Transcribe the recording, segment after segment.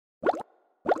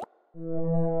You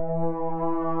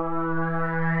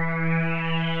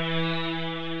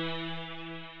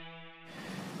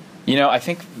know, I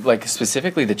think, like,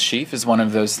 specifically the chief is one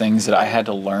of those things that I had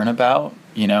to learn about.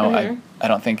 You know, I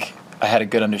don't think I had a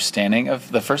good understanding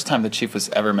of. The first time the chief was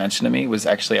ever mentioned to me was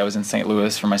actually I was in St.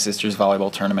 Louis for my sister's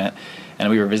volleyball tournament, and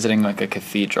we were visiting, like, a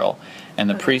cathedral. And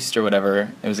the priest or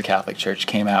whatever, it was a Catholic church,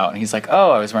 came out, and he's like,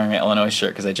 oh, I was wearing my Illinois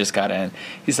shirt because I just got in.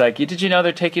 He's like, did you know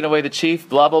they're taking away the chief?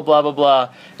 Blah, blah, blah, blah, blah.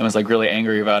 And was, like, really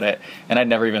angry about it. And I'd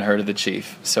never even heard of the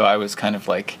chief. So I was kind of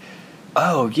like,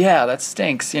 oh, yeah, that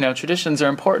stinks. You know, traditions are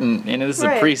important. You know, this is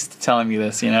a priest telling me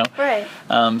this, you know? Right.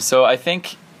 So I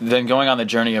think then going on the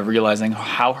journey of realizing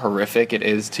how horrific it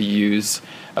is to use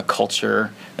a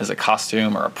culture as a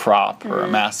costume or a prop or a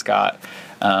mascot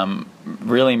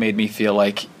really made me feel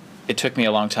like it took me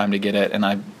a long time to get it, and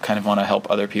I kind of want to help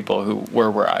other people who were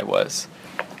where I was.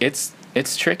 It's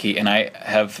tricky, and I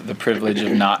have the privilege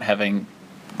of not having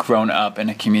grown up in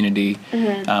a community.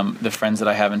 The friends that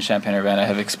I have in Champaign-Urbana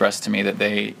have expressed to me that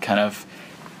they kind of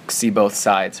see both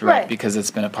sides, right? Because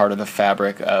it's been a part of the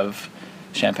fabric of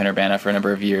Champaign-Urbana for a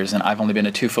number of years, and I've only been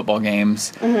to 2 football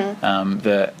games.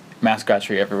 The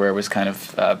mascotry everywhere was kind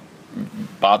of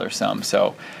bothersome,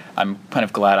 so I'm kind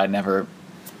of glad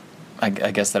I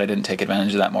guess that I didn't take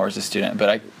advantage of that more as a student.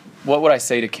 But what would I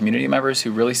say to community members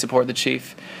who really support the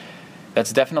chief?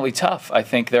 That's definitely tough. I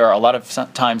think there are a lot of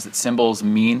times that symbols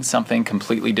mean something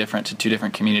completely different to 2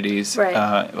 different communities.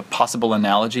 A possible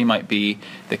analogy might be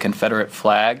the Confederate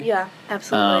flag. Yeah,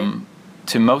 absolutely.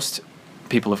 To most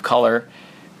people of color,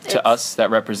 to us,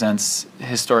 that represents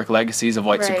historic legacies of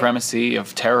white supremacy,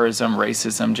 of terrorism,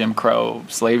 racism, Jim Crow,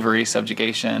 slavery,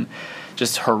 subjugation,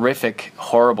 just horrific,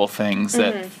 horrible things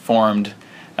that formed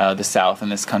the South in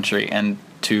this country. And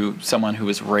to someone who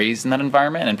was raised in that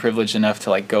environment and privileged enough to,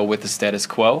 like, go with the status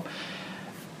quo,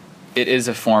 it is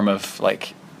a form of,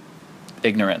 like,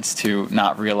 ignorance to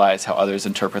not realize how others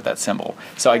interpret that symbol.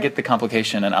 So I get the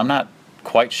complication, and I'm not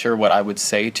quite sure what I would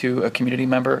say to a community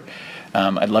member.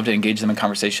 I'd love to engage them in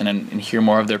conversation and hear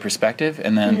more of their perspective,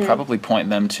 and then probably point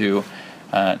them to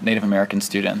Native American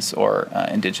students or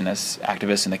indigenous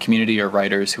activists in the community or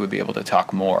writers who would be able to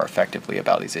talk more effectively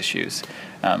about these issues.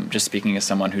 Just speaking as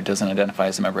someone who doesn't identify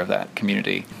as a member of that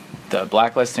community. The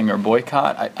blacklisting or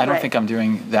boycott, I don't think I'm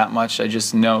doing that much. I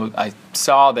just know I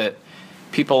saw that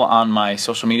people on my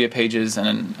social media pages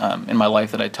and in my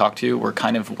life that I talked to were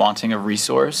kind of wanting a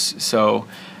resource. So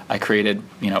I created,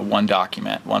 one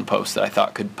document, one post that I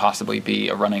thought could possibly be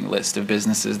a running list of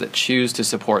businesses that choose to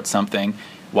support something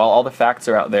while all the facts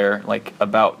are out there, like,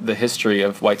 about the history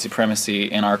of white supremacy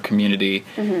in our community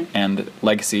and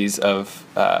legacies of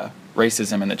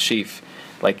racism and the chief.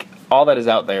 Like, all that is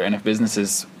out there, and if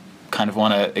businesses kind of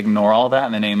want to ignore all that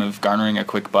in the name of garnering a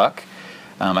quick buck,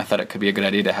 I thought it could be a good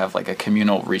idea to have, like, a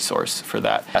communal resource for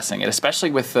that.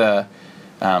 Especially with the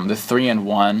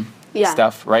 3-in-1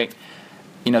 stuff, right?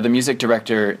 The music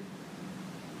director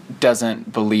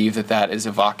doesn't believe that that is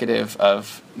evocative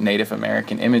of Native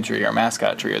American imagery or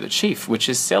mascotry or the chief, which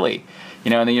is silly.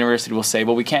 And the university will say,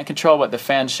 well, we can't control what the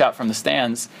fans shout from the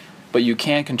stands, but you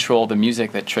can control the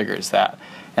music that triggers that.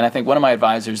 And I think one of my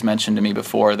advisors mentioned to me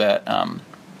before that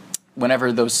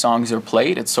whenever those songs are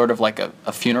played, it's sort of like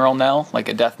a funeral knell, like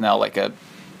a death knell, like a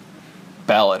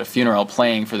bell at a funeral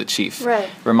playing for the chief,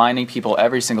 reminding people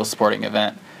every single sporting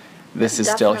event, this is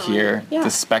still here. The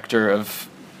specter of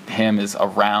him is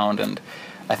around, and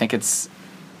I think it's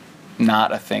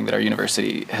not a thing that our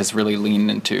university has really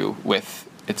leaned into with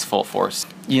its full force.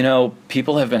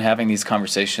 People have been having these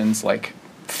conversations, like,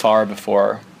 far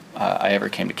before I ever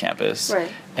came to campus,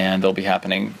 and they'll be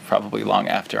happening probably long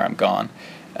after I'm gone.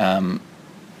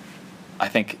 I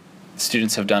think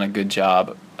students have done a good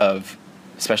job of,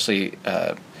 especially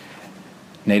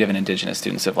Native and Indigenous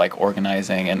students, of, like,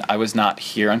 organizing, and I was not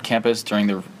here on campus during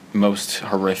the most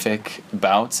horrific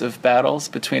bouts of battles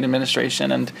between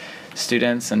administration and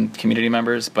students and community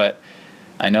members, but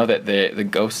I know that the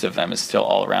ghost of them is still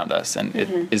all around us, and it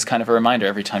is kind of a reminder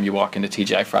every time you walk into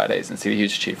TGI Fridays and see the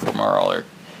huge Chief Memorial or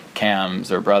CAMs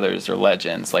or Brothers or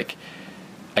Legends. Like,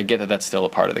 I get that that's still a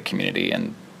part of the community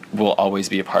and will always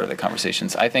be a part of the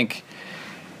conversations. I think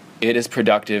it is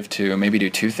productive to maybe do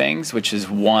 2 things, which is,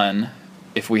 one,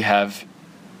 if we have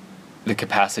the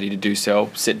capacity to do so,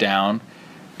 sit down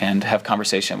and have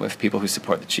conversation with people who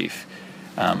support the chief.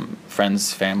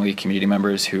 Friends, family, community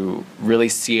members who really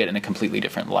see it in a completely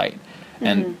different light.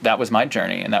 And that was my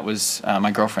journey, and that was my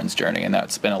girlfriend's journey, and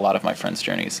that's been a lot of my friends'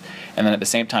 journeys. And then at the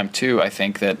same time, too, I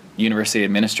think that university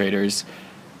administrators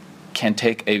can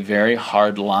take a very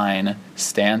hard line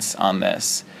stance on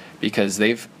this because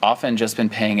they've often just been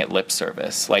paying it lip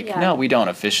service. Like, no, we don't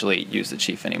officially use the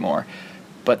chief anymore.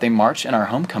 But they march in our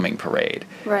homecoming parade.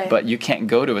 Right. But you can't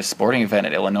go to a sporting event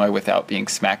at Illinois without being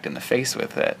smacked in the face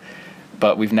with it.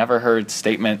 But we've never heard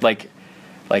statement like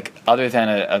other than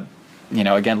a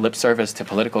again, lip service to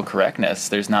political correctness,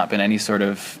 there's not been any sort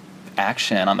of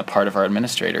action on the part of our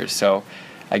administrators. So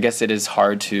I guess it is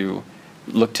hard to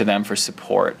look to them for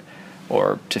support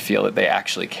or to feel that they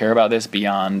actually care about this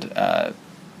beyond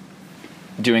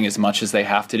doing as much as they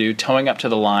have to do, towing up to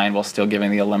the line while still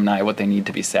giving the alumni what they need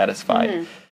to be satisfied.